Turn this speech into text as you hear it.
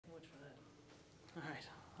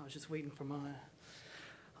I was just waiting for my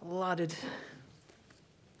allotted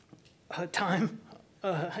time.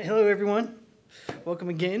 Hello, everyone. Welcome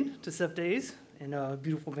again to Ceph Days in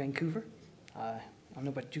beautiful Vancouver. I don't know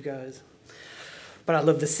about you guys, but I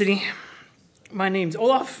love the city. My name's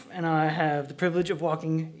Olaph, and I have the privilege of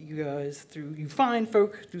walking you guys through, you fine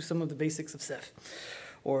folk, through some of the basics of Ceph,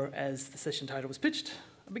 or as the session title was pitched,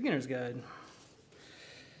 a beginner's guide.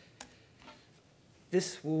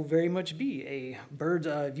 This will very much be a bird's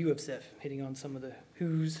eye view of Ceph, hitting on some of the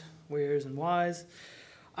who's, where's, and why's.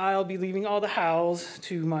 I'll be leaving all the how's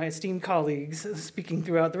to my esteemed colleagues speaking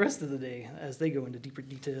throughout the rest of the day as they go into deeper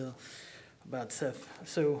detail about Ceph.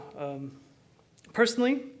 So,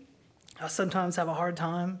 personally, I sometimes have a hard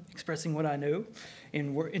time expressing what I know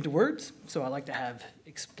into words, so I like to have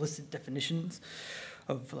explicit definitions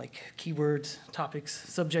of like keywords, topics,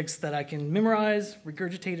 subjects that I can memorize,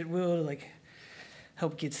 regurgitate at will, to like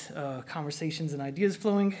help get conversations and ideas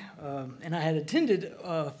flowing. And I had intended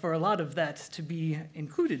for a lot of that to be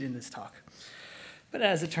included in this talk. But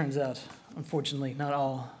as it turns out, unfortunately, not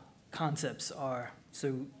all concepts are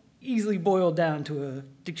so easily boiled down to a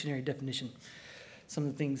dictionary definition. Some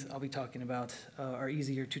of the things I'll be talking about are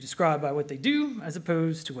easier to describe by what they do as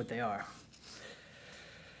opposed to what they are.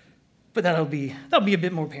 But that'll be a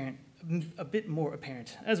bit more apparent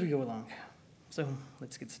as we go along. So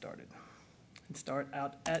let's get started. And start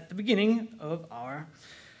out at the beginning of our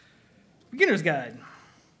beginner's guide.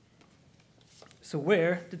 So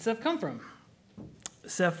where did Ceph come from?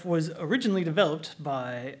 Ceph was originally developed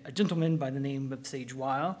by a gentleman by the name of Sage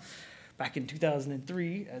Weil back in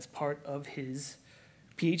 2003 as part of his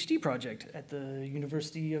PhD project at the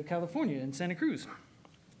University of California in Santa Cruz.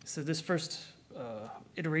 So this first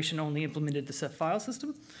iteration only implemented the Ceph file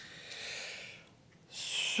system.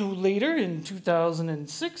 So later in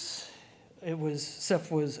 2006, Ceph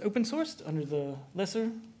was open sourced under the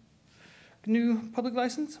lesser GNU public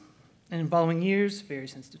license. And in following years,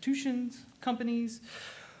 various institutions, companies,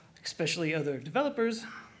 especially other developers,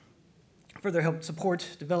 further helped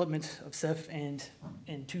support development of Ceph. And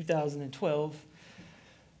in 2012,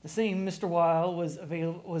 the same Mr. Weil was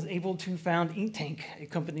able to found Inktank, a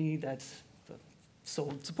company that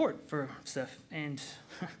sold support for Ceph. And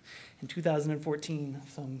in 2014,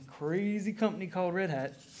 some crazy company called Red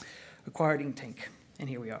Hat acquired Inktank, and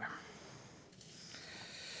here we are.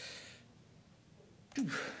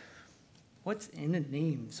 What's in the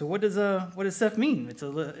name? So what does Ceph mean? It's a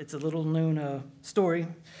little known story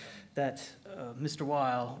that Mr.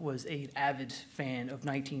 Weil was an avid fan of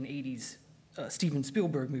 1980s Steven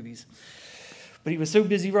Spielberg movies. But he was so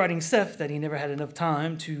busy writing Ceph that he never had enough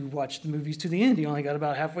time to watch the movies to the end. He only got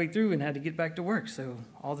about halfway through and had to get back to work. So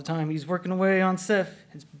all the time he's working away on Ceph,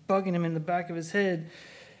 it's bugging him in the back of his head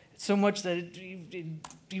so much that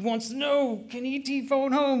he wants to know, can E.T.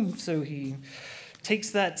 phone home? So he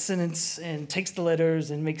takes that sentence and takes the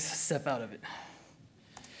letters and makes Ceph out of it.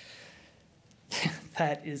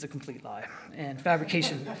 That is a complete lie and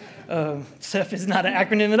fabrication. Ceph is not an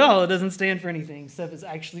acronym at all. It doesn't stand for anything. Ceph is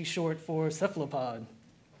actually short for cephalopod.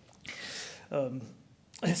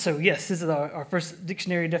 So yes, this is our first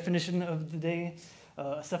dictionary definition of the day.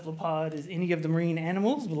 A cephalopod is any of the marine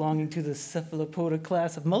animals belonging to the cephalopoda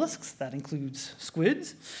class of mollusks. That includes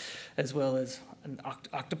squids, as well as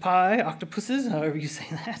octopi, octopuses, however you say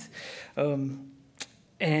that,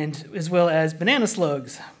 and as well as banana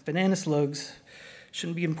slugs. Banana slugs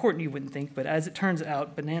shouldn't be important, you wouldn't think, but as it turns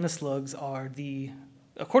out, banana slugs are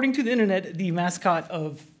according to the internet, the mascot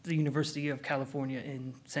of the University of California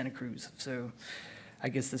in Santa Cruz. So I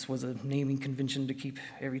guess this was a naming convention to keep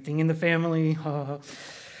everything in the family.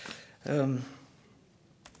 But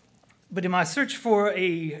in my search for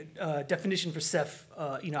a definition for Ceph,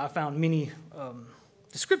 I found many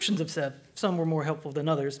descriptions of Ceph. Some were more helpful than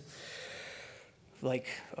others. Like,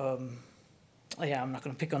 I'm not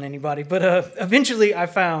going to pick on anybody, but eventually I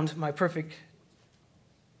found my perfect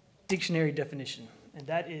dictionary definition, and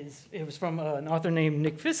it was from an author named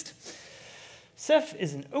Nick Fist. Ceph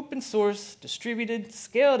is an open-source, distributed,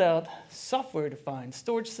 scaled-out, software-defined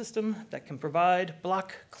storage system that can provide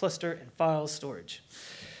block, cluster, and file storage.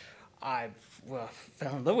 I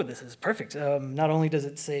fell in love with this. It's perfect. Not only does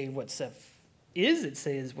it say what Ceph is, it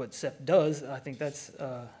says what Ceph does. I think that's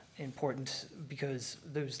important because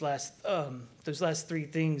those last three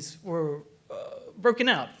things were broken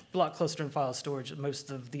out: block, cluster, and file storage. Most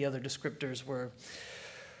of the other descriptors were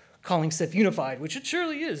calling Ceph unified, which it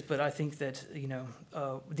surely is, but I think that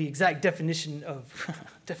the exact definition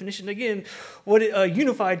again, what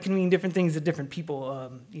unified can mean different things to different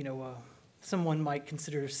people. Someone might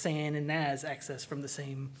consider SAN and NAS access from the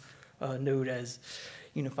same node as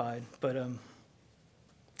unified, but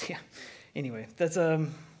yeah. Anyway, that's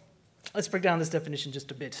let's break down this definition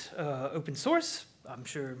just a bit. Open source. I'm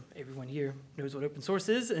sure everyone here knows what open source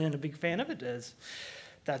is and a big fan of it, as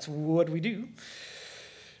that's what we do.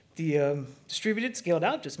 The distributed, scaled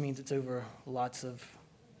out just means it's over lots of,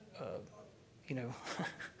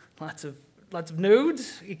 lots of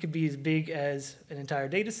nodes. It could be as big as an entire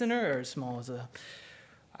data center or as small as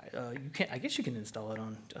I guess you can install it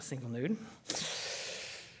on a single node.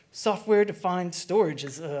 Software-defined storage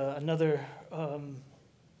is another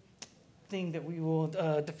thing that we will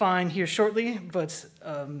define here shortly, but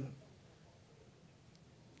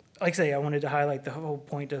like I say, I wanted to highlight the whole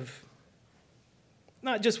point of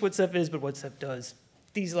not just what Ceph is, but what Ceph does.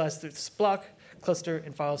 These last three, block, cluster,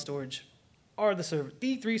 and file storage, are the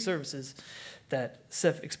three services that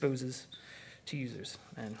Ceph exposes to users,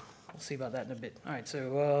 and we'll see about that in a bit. All right,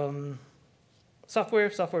 so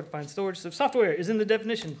software-defined storage. So software is in the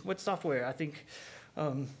definition. What's software? I think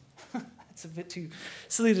it's a bit too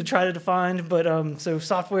silly to try to define, but so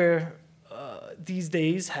software these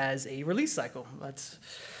days has a release cycle.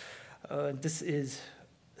 This is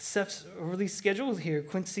Ceph's release schedule here.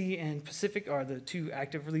 Quincy and Pacific are the two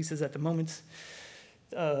active releases at the moment.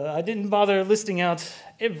 I didn't bother listing out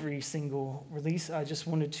every single release. I just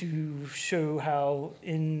wanted to show how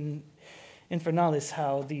in Infernalis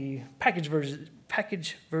how the package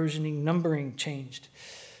versioning numbering changed.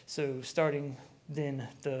 So starting then,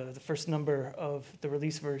 the first number of the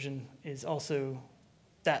release version is also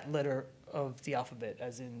that letter of the alphabet,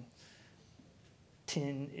 as in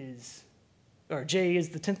 10 is, or J is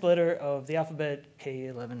the 10th letter of the alphabet, K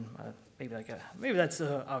 11. Maybe that's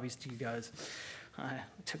obvious to you guys.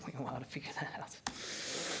 It took me a while to figure that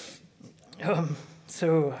out.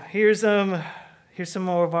 So here's some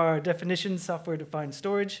more of our definitions. Software-defined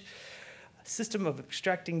storage, a system of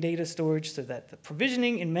extracting data storage so that the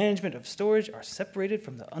provisioning and management of storage are separated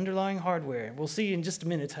from the underlying hardware. We'll see in just a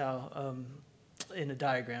minute how, in a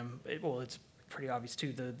diagram, it's pretty obvious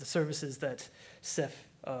too, the services that Ceph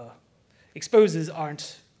exposes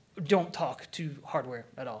don't talk to hardware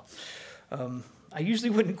at all. I usually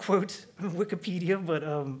wouldn't quote Wikipedia,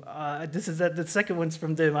 but this is the second one's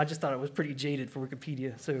from them. I just thought it was pretty jaded for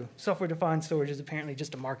Wikipedia. So software-defined storage is apparently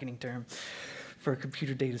just a marketing term for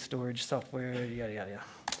computer data storage software, yada, yada,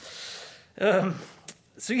 yada.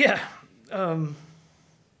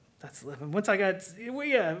 That's 11. Once I got,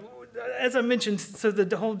 as I mentioned, so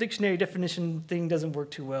the whole dictionary definition thing doesn't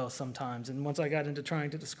work too well sometimes. And once I got into trying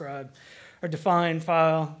to describe or define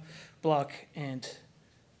file, block, and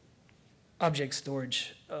object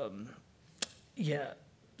storage,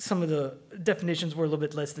 some of the definitions were a little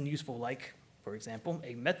bit less than useful, like, for example,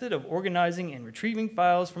 a method of organizing and retrieving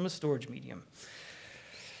files from a storage medium.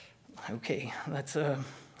 Okay, that's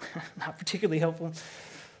not particularly helpful.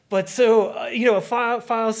 But so, a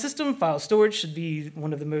file system, file storage should be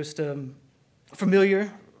one of the most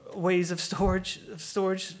familiar ways of storage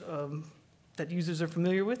that users are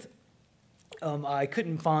familiar with. I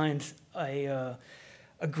couldn't find a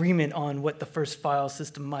agreement on what the first file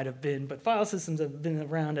system might have been, but file systems have been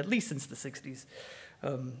around at least since the 60s.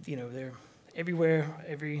 They're everywhere.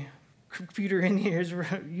 Every computer in here is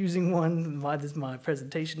using one. My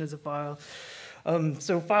presentation is a file.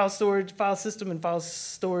 So file system and file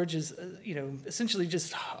storage is, essentially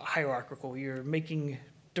just hierarchical. You're making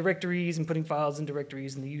directories and putting files in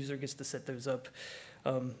directories, and the user gets to set those up.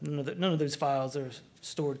 None of those files are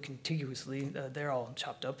stored contiguously. They're all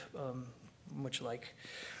chopped up, much like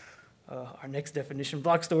our next definition,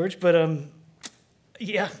 block storage. But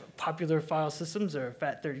popular file systems are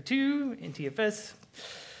FAT32, NTFS.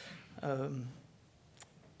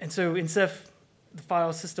 And so in Ceph, the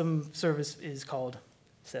file system service is called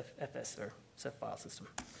Ceph FS, or Ceph file system.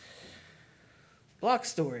 Block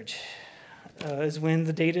storage is when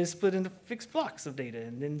the data is split into fixed blocks of data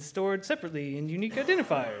and then stored separately in unique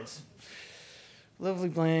identifiers. Lovely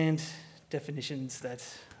bland definitions that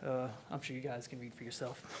I'm sure you guys can read for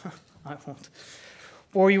yourself. I won't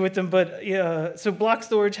bore you with them, but so block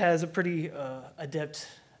storage has a pretty adept,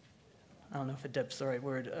 I don't know if adept's the right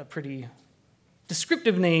word, a pretty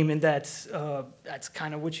descriptive name, and that's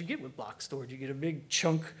kind of what you get with block storage. You get a big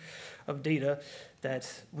chunk of data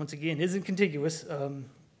that, once again, isn't contiguous.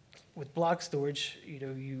 With block storage,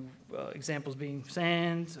 examples being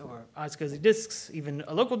SANs or iSCSI disks, even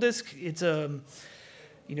a local disk. It's a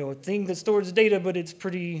thing that stores data, but it's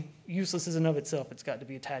pretty useless in and of itself. It's got to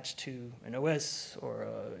be attached to an OS or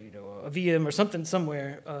a VM or something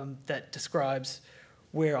somewhere that describes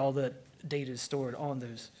where all the data is stored on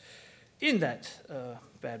those. In that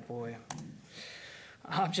bad boy.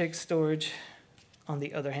 Object storage, on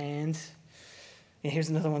the other hand, And here's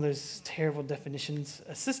another one of those terrible definitions.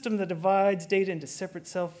 A system that divides data into separate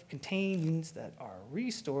self-contained units that are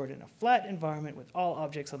restored in a flat environment with all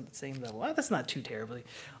objects on the same level. Well, that's not too terribly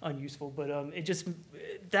unuseful, but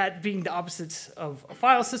that being the opposite of a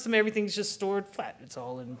file system, everything's just stored flat. It's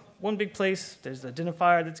all in one big place. There's an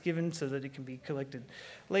identifier that's given so that it can be collected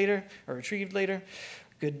later or retrieved later.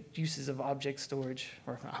 Good uses of object storage,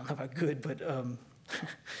 or I don't know about good, but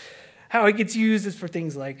how it gets used is for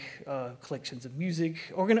things like collections of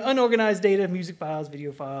music, unorganized data, music files,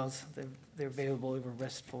 video files. They're available over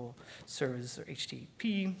RESTful service or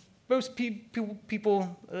HTTP. Most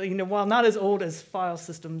people, while not as old as file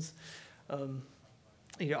systems,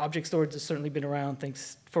 object storage has certainly been around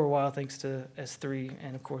for a while thanks to S3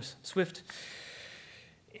 and, of course, Swift.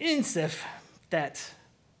 In Ceph, that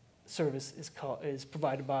service is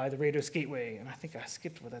provided by the Rados Gateway, and I think I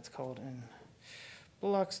skipped what that's called in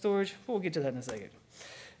block storage. We'll get to that in a second.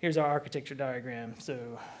 Here's our architecture diagram.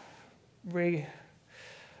 So the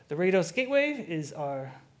Rados Gateway is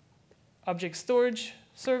our object storage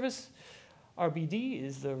service. RBD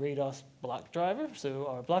is the Rados block driver, so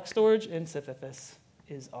our block storage, and CephFS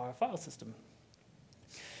is our file system.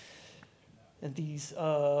 And these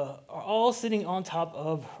are all sitting on top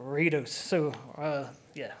of Rados. So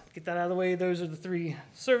yeah, get that out of the way. Those are the three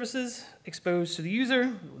services exposed to the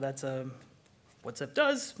user. That's what Ceph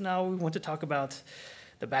does. Now we want to talk about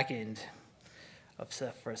the back end of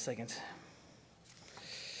Ceph for a second.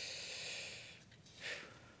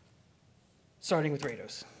 Starting with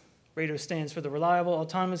Rados. Rados stands for the Reliable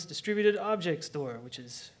Autonomous Distributed Object Store, which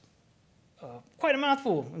is quite a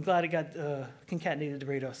mouthful. I'm glad it got concatenated to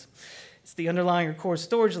Rados. It's the underlying or core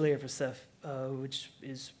storage layer for Ceph, which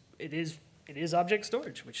is object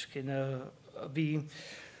storage, which can be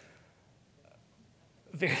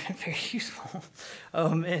very, very useful.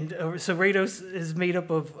 So Rados is made up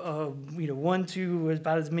of 1 to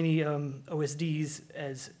about as many OSDs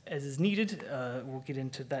as is needed. We'll get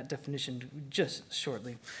into that definition just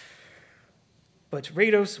shortly. But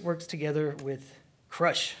Rados works together with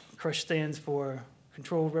Crush. Crush stands for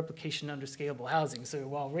Controlled Replication Under Scalable Housing. So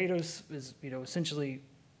while Rados is essentially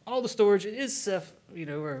all the storage, it is Ceph,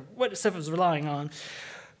 or what Ceph is relying on.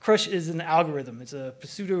 Crush is an algorithm. It's a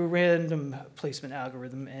pseudo-random placement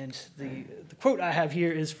algorithm, and the quote I have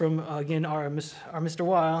here is from, again, our Mr.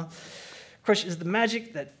 Weil. Crush is the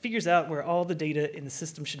magic that figures out where all the data in the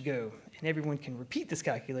system should go, and everyone can repeat this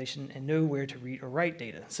calculation and know where to read or write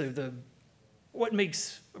data. So what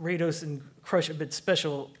makes Rados and Crush a bit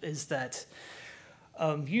special is that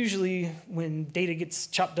usually when data gets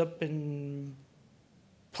chopped up and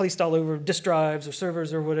placed all over disk drives or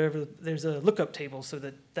servers or whatever, there's a lookup table so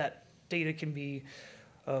that data can be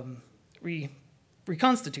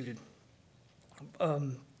reconstituted.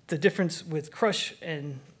 The difference with Crush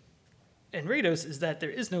and Rados is that there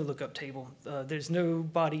is no lookup table. There's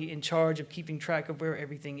nobody in charge of keeping track of where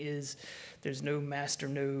everything is. There's no master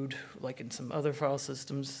node like in some other file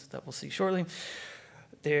systems that we'll see shortly.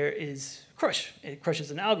 There is Crush. Crush is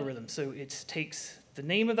an algorithm, so it takes the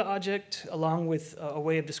name of the object along with a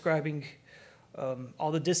way of describing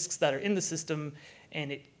all the disks that are in the system,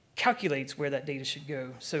 and it calculates where that data should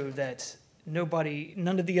go so that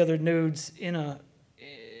none of the other nodes in a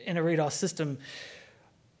Rados system,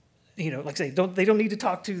 like I say, they don't need to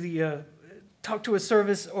talk to a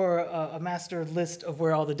service or a master list of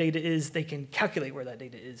where all the data is. They can calculate where that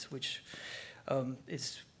data is, which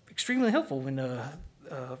is extremely helpful when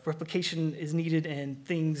replication is needed and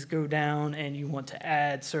things go down and you want to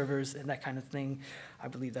add servers and that kind of thing. I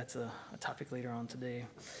believe that's a topic later on today.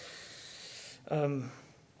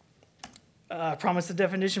 I promised a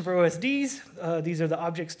definition for OSDs. These are the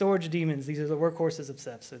object storage daemons. These are the workhorses of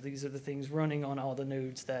Ceph. So these are the things running on all the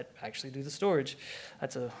nodes that actually do the storage.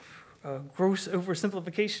 That's a gross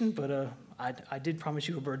oversimplification, but I did promise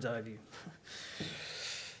you a bird's eye view.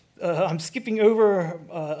 I'm skipping over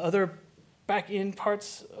other back-end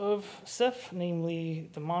parts of Ceph, namely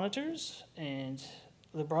the monitors and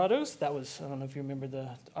Librados. That was, I don't know if you remember the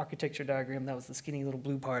architecture diagram, that was the skinny little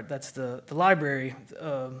blue part. That's the library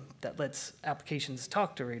that lets applications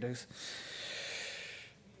talk to Rados.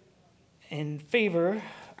 In favor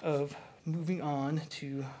of moving on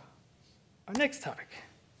to our next topic,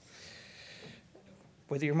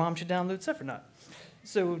 whether your mom should download Ceph or not.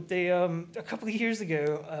 So they, a couple of years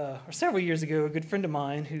ago, or several years ago, a good friend of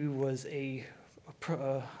mine who was I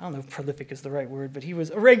don't know if prolific is the right word, but he was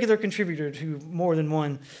a regular contributor to more than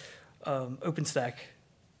one OpenStack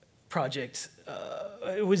project.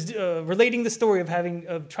 It was relating the story of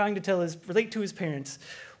trying to relate to his parents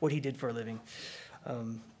what he did for a living.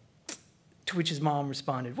 To which his mom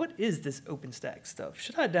responded, "What is this OpenStack stuff?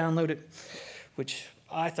 Should I download it?" which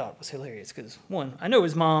I thought was hilarious because, one, I know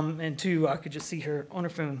his mom, and two, I could just see her on her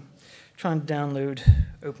phone trying to download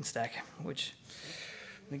OpenStack, which,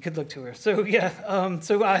 good luck to her. So yeah,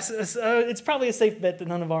 it's probably a safe bet that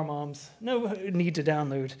none of our moms need to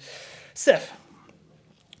download Ceph.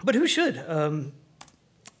 But who should?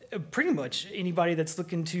 Pretty much anybody that's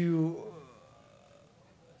looking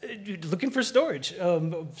for storage.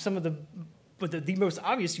 But the most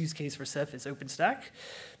obvious use case for Ceph is OpenStack.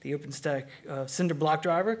 The OpenStack Cinder block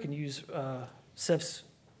driver can use Ceph's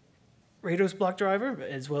Rados block driver,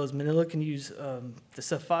 as well as Manila can use the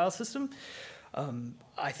Ceph file system.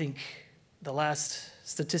 I think the last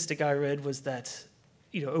statistic I read was that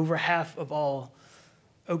over half of all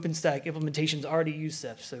OpenStack implementations already use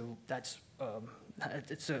Ceph, so that's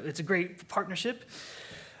it's a great partnership.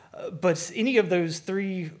 But any of those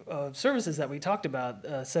three services that we talked about,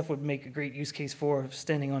 Ceph would make a great use case for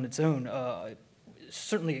standing on its own. It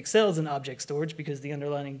certainly excels in object storage because the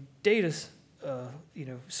underlying data,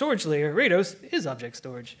 storage layer, Rados, is object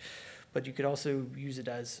storage. But you could also use it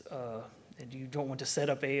as, and you don't want to set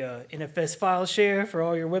up a NFS file share for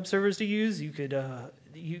all your web servers to use, you could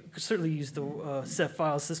certainly use the Ceph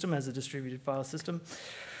file system as a distributed file system.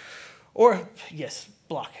 Or, yes,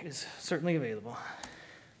 block is certainly available.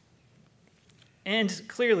 And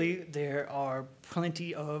clearly, there are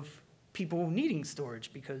plenty of people needing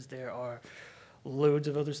storage because there are loads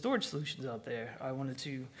of other storage solutions out there. I wanted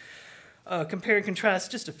to compare and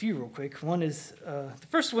contrast just a few real quick. One is, the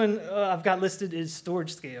first one I've got listed is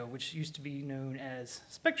storage scale, which used to be known as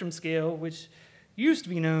spectrum scale, which used to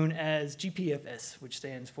be known as GPFS, which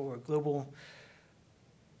stands for Global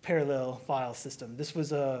Parallel File System. This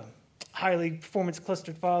was a highly performance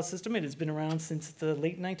clustered file system. It has been around since the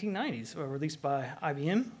late 1990s, or released by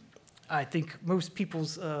IBM. I think most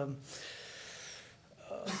people's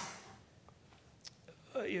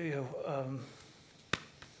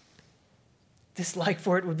dislike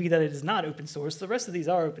for it would be that it is not open source. The rest of these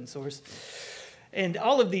are open source. And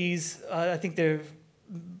all of these, I think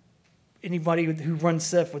anybody who runs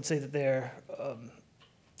Ceph would say that they're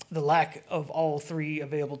the lack of all three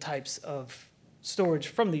available types of storage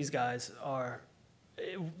from these guys are,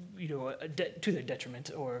 to their detriment,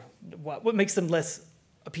 or what makes them less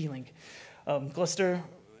appealing. Gluster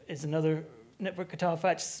is another network catalog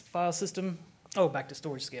file system. Oh, back to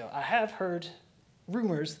storage scale. I have heard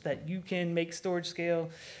rumors that you can make storage scale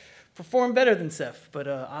perform better than Ceph, but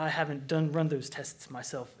I haven't run those tests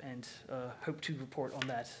myself, and hope to report on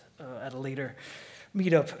that at a later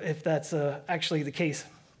meetup if that's actually the case.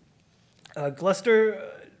 Gluster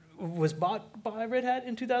was bought by Red Hat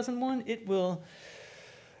in 2001. It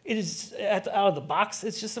is out of the box.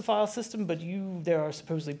 It's just a file system, but there are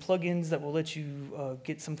supposedly plugins that will let you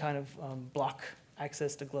get some kind of block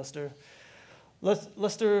access to Gluster.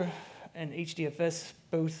 Lustre and HDFS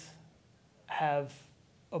both have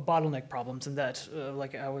bottleneck problems in that,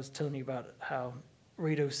 like I was telling you about how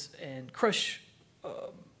Rados and Crush,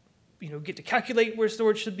 get to calculate where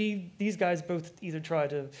storage should be. These guys both either try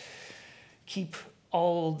to keep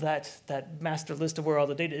all that master list of where all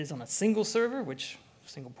the data is on a single server, which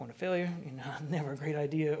single point of failure, never a great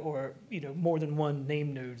idea, or more than one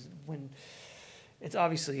name node, when it's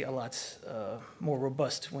obviously a lot more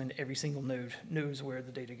robust when every single node knows where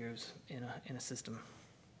the data goes in a system.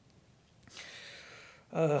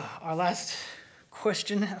 Our last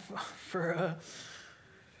question for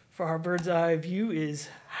our bird's eye view is,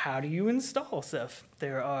 how do you install Ceph?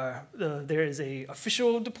 There is a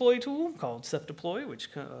official deploy tool called Ceph Deploy, which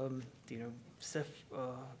Ceph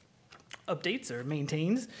updates or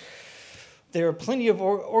maintains. There are plenty of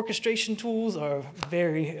orchestration tools are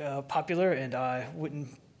very popular, and I wouldn't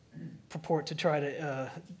purport to try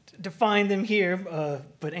to define them here.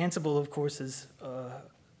 But Ansible, of course, is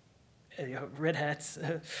Red Hat's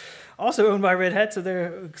also owned by Red Hat, so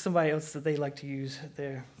they're somebody else that they like to use,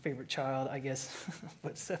 their favorite child, I guess.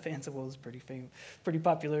 But Ceph Ansible is pretty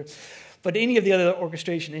popular. But any of the other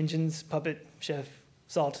orchestration engines, Puppet, Chef,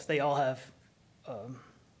 Salt, they all have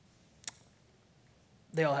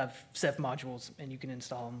Ceph modules, and you can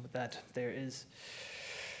install them with that.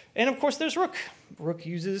 And of course, there's Rook. Rook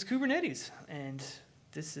uses Kubernetes, and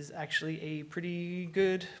this is actually a pretty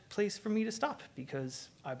good place for me to stop because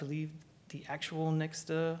I believe the actual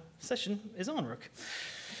next session is on Rook.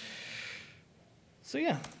 So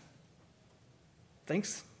yeah,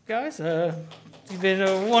 thanks, guys. You've been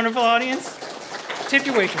a wonderful audience. Tip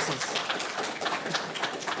your waitresses.